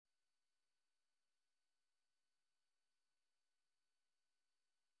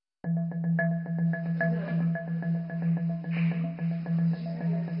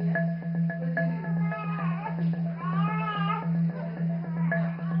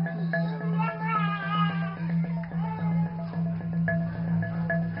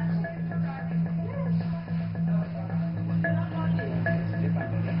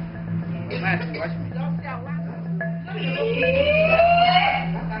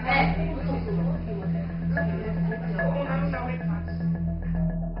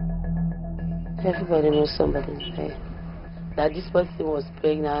Everybody knows somebody's there. That this person was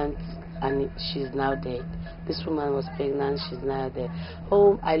pregnant and she's now dead. This woman was pregnant, she's now dead.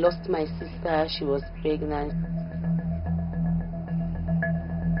 Oh, I lost my sister, she was pregnant.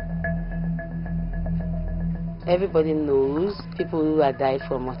 Everybody knows people who have died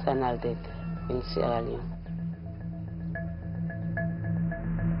from maternal death in Sierra Leone.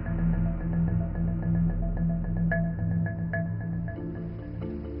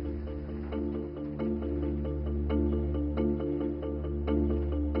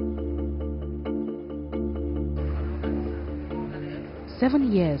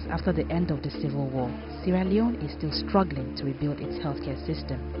 Seven years after the end of the Civil War, Sierra Leone is still struggling to rebuild its healthcare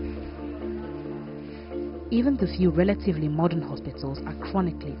system. Even the few relatively modern hospitals are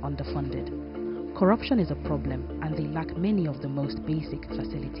chronically underfunded. Corruption is a problem, and they lack many of the most basic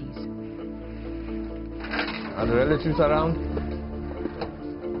facilities. Are the relatives around?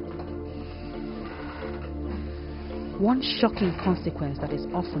 One shocking consequence that is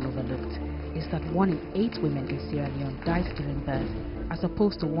often overlooked is that 1 in 8 women in Sierra Leone dies giving birth, as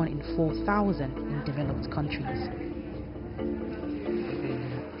opposed to 1 in 4,000 in developed countries.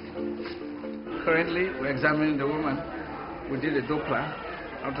 Currently, we're examining the woman. We did a Doppler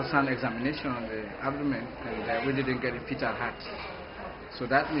ultrasound examination on the abdomen, and we didn't get a fetal heart. So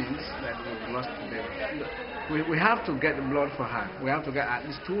that means that we've lost the baby. We have to get the blood for her. We have to get at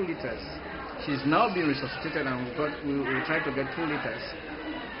least 2 liters. She's now being resuscitated, and we try to get 2 liters.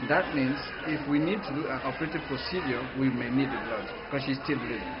 That means if we need to do an operative procedure, we may need the blood because she's still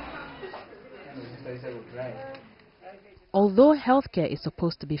bleeding. Although healthcare is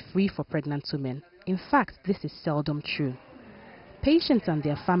supposed to be free for pregnant women, in fact this is seldom true. Patients and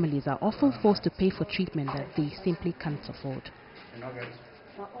their families are often forced to pay for treatment that they simply can't afford.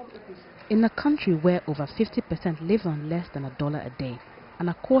 In a country where over 50% live on less than $1 a day and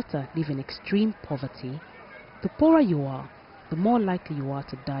a quarter live in extreme poverty, the poorer you are, the more likely you are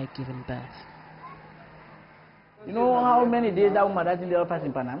to die giving birth. You know how many days that woman that's in the office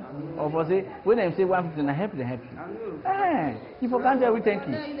in Panama? Or for say, when they say 150, I help you. If you can't tell, we thank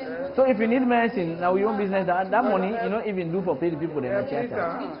you. So if you need medicine, now your own business, that money, you don't even do for pay the people that are theater.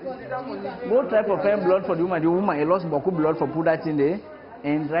 Go try for paying blood for the woman. The woman, he lost beaucoup blood for put that in there.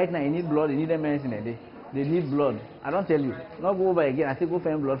 And right now, you need blood, you need medicine a day. They need blood. I don't tell you. Not go over again, I say go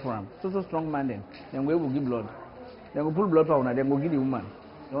find blood for him. So strong man then we will give blood. Then go pull blood for her, then go give the woman.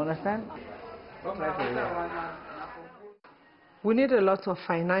 You understand? We need a lot of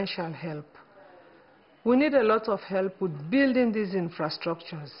financial help. We need a lot of help with building these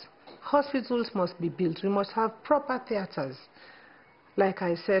infrastructures. Hospitals must be built. We must have proper theaters, like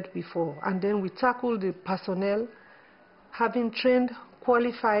I said before. And then we tackle the personnel, having trained,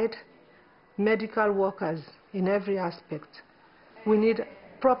 qualified medical workers in every aspect. We need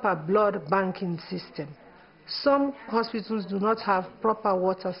proper blood banking system. Some hospitals do not have proper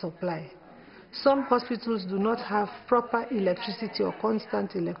water supply. Some hospitals do not have proper electricity or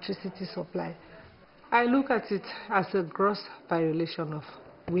constant electricity supply. I look at it as a gross violation of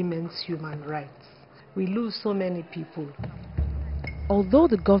women's human rights. We lose so many people. Although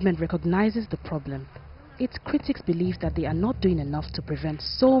the government recognizes the problem, its critics believe that they are not doing enough to prevent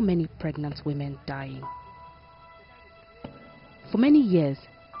so many pregnant women dying. For many years,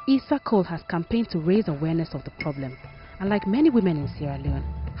 Issa Cole has campaigned to raise awareness of the problem, and like many women in Sierra Leone,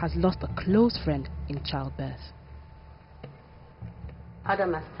 has lost a close friend in childbirth.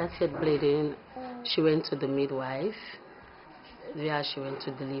 Adama started bleeding. She went to the midwife, where she went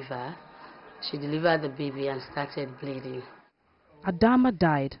to deliver. She delivered the baby and started bleeding. Adama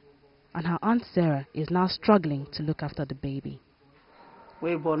died, and her Aunt Sarah is now struggling to look after the baby.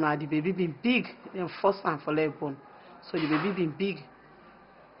 We born now, the baby been big, then first time for leg born. So the baby been big.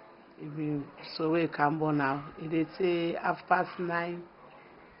 So we can born now. They say 9:30,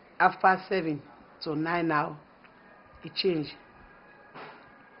 7:30 to 9 now. It changed.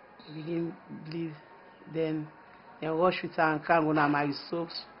 It begin bleed. Then they wash with her and can't go now my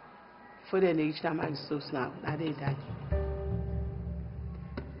soaps. Before they reach now my soaps now. Now they die.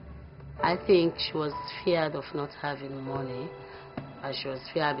 I think she was feared of not having money. And she was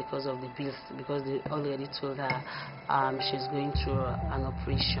feared because of the bills, because they already told her she's going through an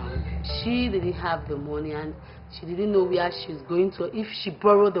operation. She didn't have the money and she didn't know where she's going to. If she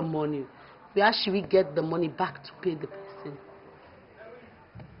borrowed the money, where should we get the money back to pay the person?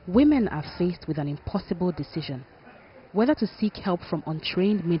 Women are faced with an impossible decision, whether to seek help from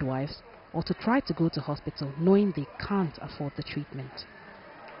untrained midwives or to try to go to hospital knowing they can't afford the treatment.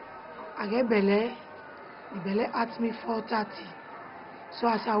 I get belly. The belly at me 4:30. So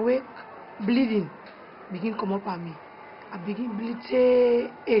as I wake, bleeding begin come up at me. I begin bleed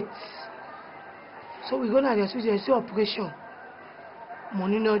till 8. So we go to the hospital, they say operation.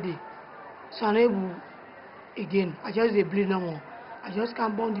 Money no dey. So I'm able again. I just dey bleed no more. I just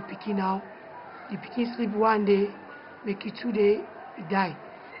can't born the pikin now. The pikin sleep one day, make it 2 days, he die.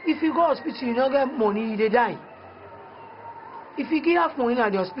 If you go hospital, you don't get money, they die. If you give half money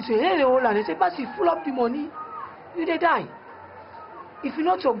at the hospital, they dey hold and they say, "Pass, you full up the money, you they die." If you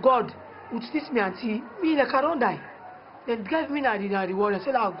not your God, would teach me auntie, me like I don't die. They give me the reward. I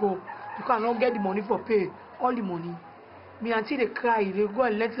said I'll go. You cannot get the money for pay, all the money. Me auntie they cry, they go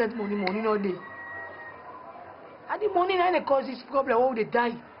and let money no day. And the money now they cause this problem, why would they die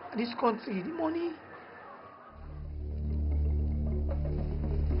in this country? The money.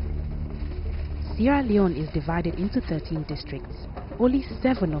 Sierra Leone is divided into 13 districts, only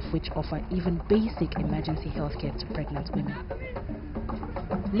 7 of which offer even basic emergency healthcare to pregnant women.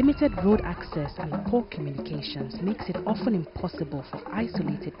 Limited road access and poor communications makes it often impossible for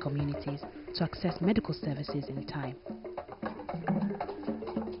isolated communities to access medical services in time.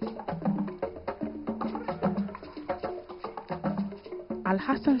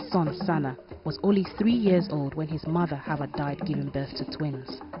 Al-Hassan's son Sana was only 3 years old when his mother Hawa died giving birth to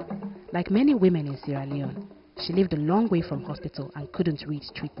twins. Like many women in Sierra Leone, she lived a long way from hospital and couldn't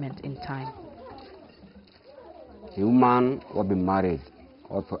reach treatment in time. The woman will be married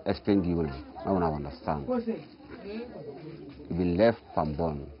or to explain you, I want to understand. He been left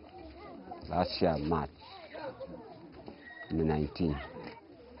Pambon last year, March 19.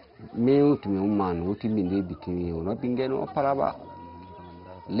 Me to me woman, what you mean between you, not being getting paraba.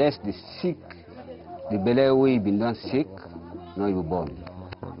 Less the sick, the belly way been done sick, no you born.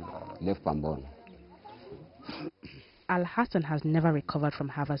 Left Pambon. Al-Hassan has never recovered from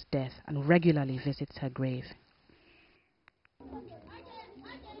Hawa's death and regularly visits her grave.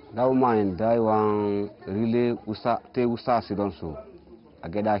 That woman die one really usa sidon so. I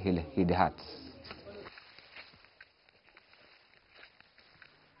get that he the heart.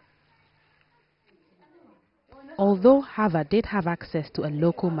 Although Hawa did have access to a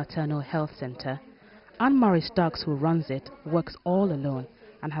local maternal health center, Anne-Marie Starks, who runs it, works all alone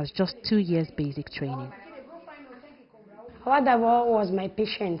and has just 2 years basic training. Hawa Dabo was my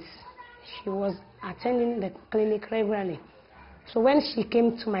patient. She was attending the clinic regularly. So when she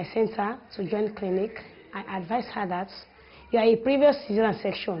came to my center to join clinic, I advised her that you are a previous cesarean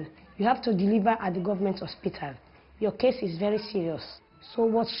section. You have to deliver at the government hospital. Your case is very serious. So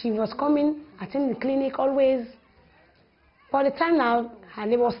what she was coming, attending the clinic always. By the time now her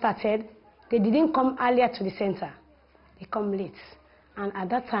labor started, they didn't come earlier to the center. They come late. And at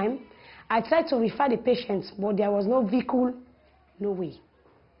that time, I tried to refer the patients, but there was no vehicle, no way.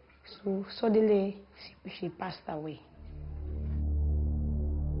 So suddenly, she passed away.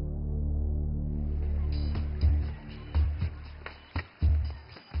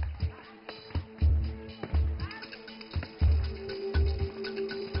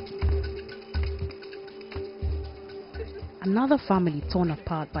 Another family torn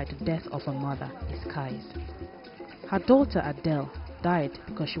apart by the death of her mother is Kai's. Her daughter Adele died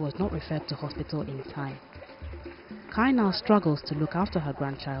because she was not referred to hospital in time. Kai now struggles to look after her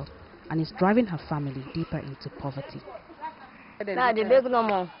grandchild and is driving her family deeper into poverty. Now the beg no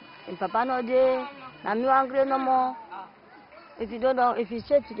more. If Papa no dey, na me angry no more. If you don't know, if you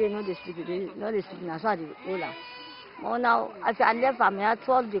say today, no they sleep today, no they sleep. Now so the whole. But now as I left family, I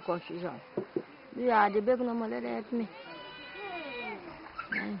told the confusion. Yeah, the beg no more. Let them help me.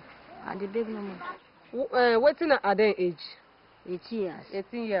 And the beg no more. What's in Adel's age? 18 years.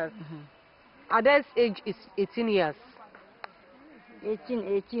 18 years. Adel's age is 18 years.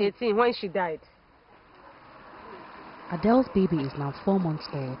 18 when she died. Adele's baby is now 4 months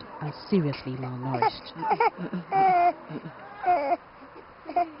old and seriously malnourished.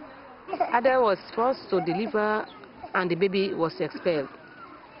 Adele was forced to deliver and the baby was expelled.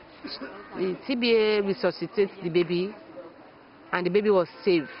 The TBA resuscitated the baby and the baby was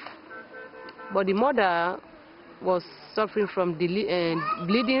saved. But the mother was suffering from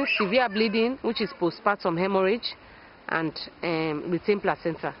bleeding, severe bleeding, which is postpartum hemorrhage, and retained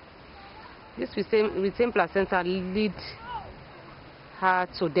placenta. This retained placenta led her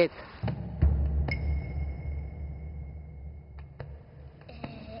to death.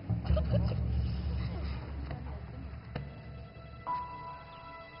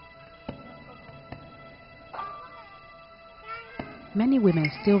 Many women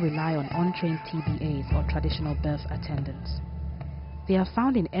still rely on untrained TBAs or traditional birth attendants. They are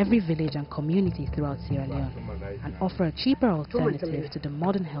found in every village and community throughout Sierra Leone and offer a cheaper alternative to the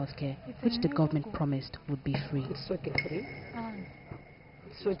modern healthcare which the government promised would be free. It's working free.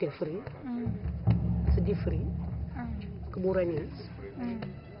 It's working free. It's free. Kuburanians.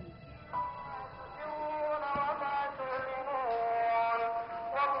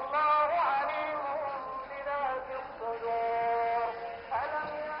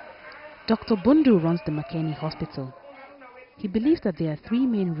 Dr. Bundu runs the Makeni Hospital. He believes that there are three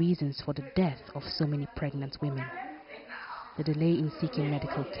main reasons for the death of so many pregnant women: the delay in seeking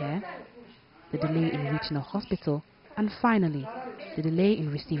medical care, the delay in reaching a hospital, and finally, the delay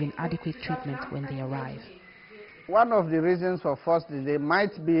in receiving adequate treatment when they arrive. One of the reasons for first delay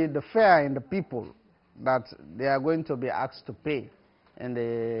might be the fear in the people that they are going to be asked to pay in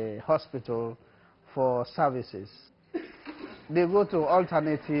the hospital for services. They go to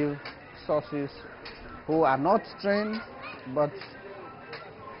alternative sources who are not trained, but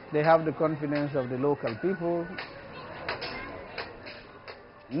they have the confidence of the local people.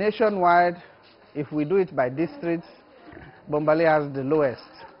 Nationwide, if we do it by districts, Bombali has the lowest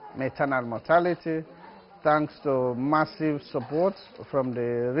maternal mortality, thanks to massive support from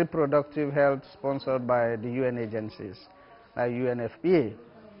the reproductive health sponsored by the UN agencies, like UNFPA.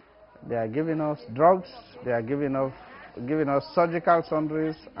 They are giving us drugs, they are giving us surgical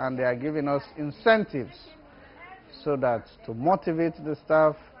sundries, and they are giving us incentives so that to motivate the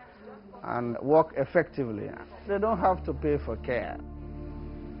staff and work effectively. They don't have to pay for care.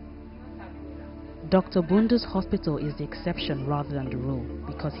 Dr. Bundu's hospital is the exception rather than the rule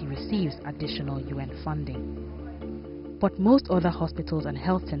because he receives additional UN funding. But most other hospitals and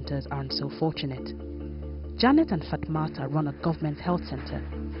health centers aren't so fortunate. Janet and Fatmata run a government health center.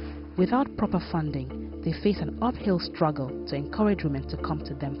 Without proper funding, they face an uphill struggle to encourage women to come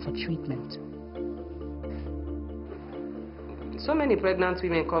to them for treatment. So many pregnant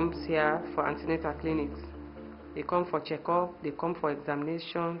women come here for antenatal clinics. They come for checkup, they come for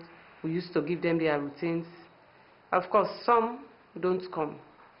examinations. We used to give them their routines. Of course, some don't come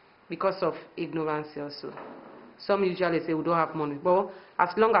because of ignorance also. Some usually say we don't have money. But as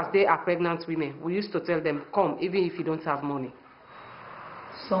long as they are pregnant women, we used to tell them, come, even if you don't have money.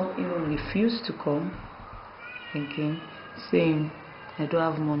 Some even refuse to come, thinking, saying, I don't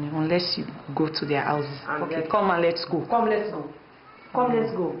have money, unless you go to their houses. And okay, come and let's go. Come, let's go. Come,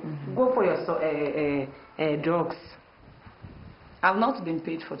 let's go. Go for your drugs. I've not been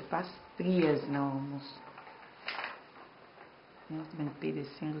paid for the past 3 years now almost. I've not been paid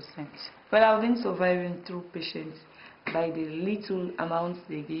a single cent. But I've been surviving through patients by the little amounts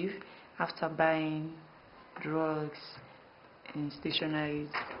they give after buying drugs and stationaries.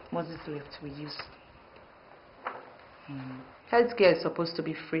 What is left we use. Healthcare is supposed to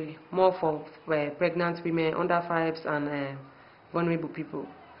be free, more for pregnant women, under 5s, and vulnerable people.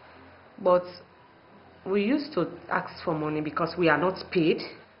 But we used to ask for money because we are not paid.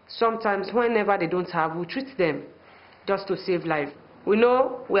 Sometimes, whenever they don't have, we treat them just to save lives. We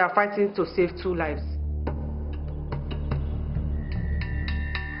know we are fighting to save 2 lives.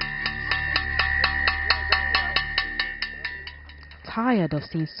 Tired of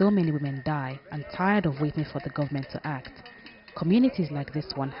seeing so many women die and tired of waiting for the government to act, communities like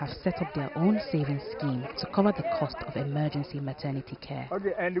this one have set up their own savings scheme to cover the cost of emergency maternity care.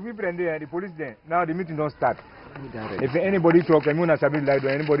 Okay, and the people and the police there, now the meeting don't start. If anybody talk, and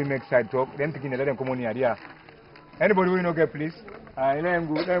anybody make side talk, then taking let them come on here. Anybody will not get please. Let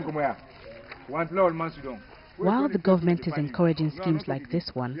them come here. One Lord Masudon. While the government is encouraging schemes like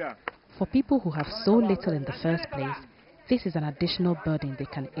this one, for people who have so little in the first place, this is an additional burden they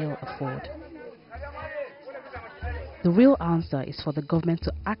can ill afford. The real answer is for the government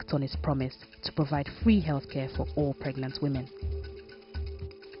to act on its promise to provide free healthcare for all pregnant women.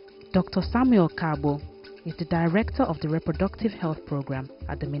 Dr. Samuel Kabo is the director of the Reproductive Health Program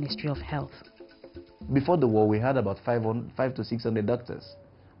at the Ministry of Health. Before the war, we had about 500 to 600 doctors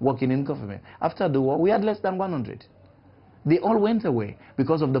working in government. After the war, we had less than 100. They all went away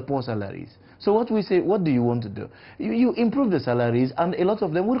because of the poor salaries. So what we say, what do you want to do? You improve the salaries and a lot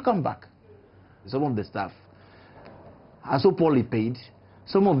of them will come back. Some of the staff are so poorly paid.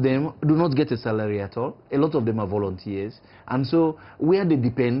 Some of them do not get a salary at all. A lot of them are volunteers. And so where they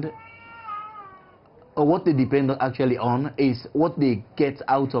depend, or what they depend actually on, is what they get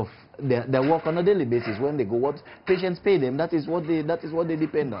out of their work on a daily basis. When they go, what patients pay them, that is what they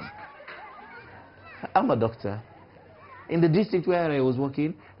depend on. I'm a doctor. In the district where I was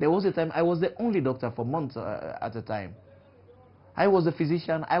working, there was a time I was the only doctor for months at a time. I was the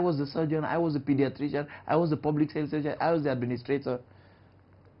physician, I was the surgeon, I was the pediatrician, I was the public health surgeon, I was the administrator.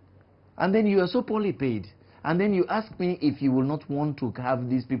 And then you are so poorly paid. And then you ask me if you will not want to have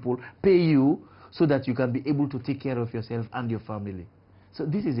these people pay you so that you can be able to take care of yourself and your family. So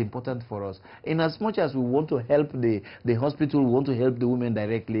this is important for us. In as much as we want to help the hospital, we want to help the women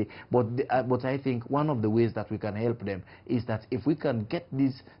directly, but I think one of the ways that we can help them is that if we can get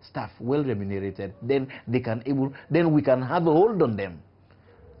these staff well remunerated, then we can have a hold on them,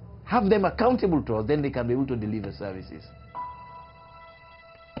 have them accountable to us, then they can be able to deliver services.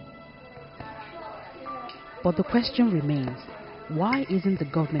 But the question remains, why isn't the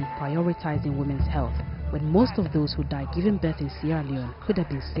government prioritizing women's health when most of those who die giving birth in Sierra Leone could have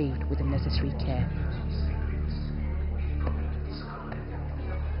been saved with the necessary care?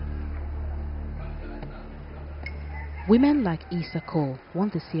 Women like Issa Cole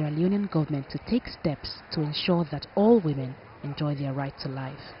want the Sierra Leonean government to take steps to ensure that all women enjoy their right to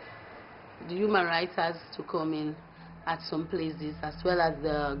life. The human rights has to come in at some places, as well as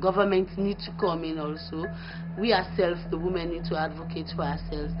the government need to come in also. We ourselves, the women, need to advocate for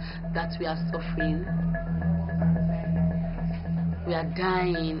ourselves that we are suffering. We are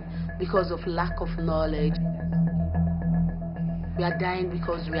dying because of lack of knowledge. We are dying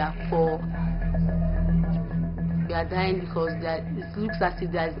because we are poor. We are dying because it looks as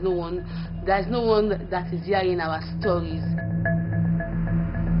if there is no one that is hearing our stories.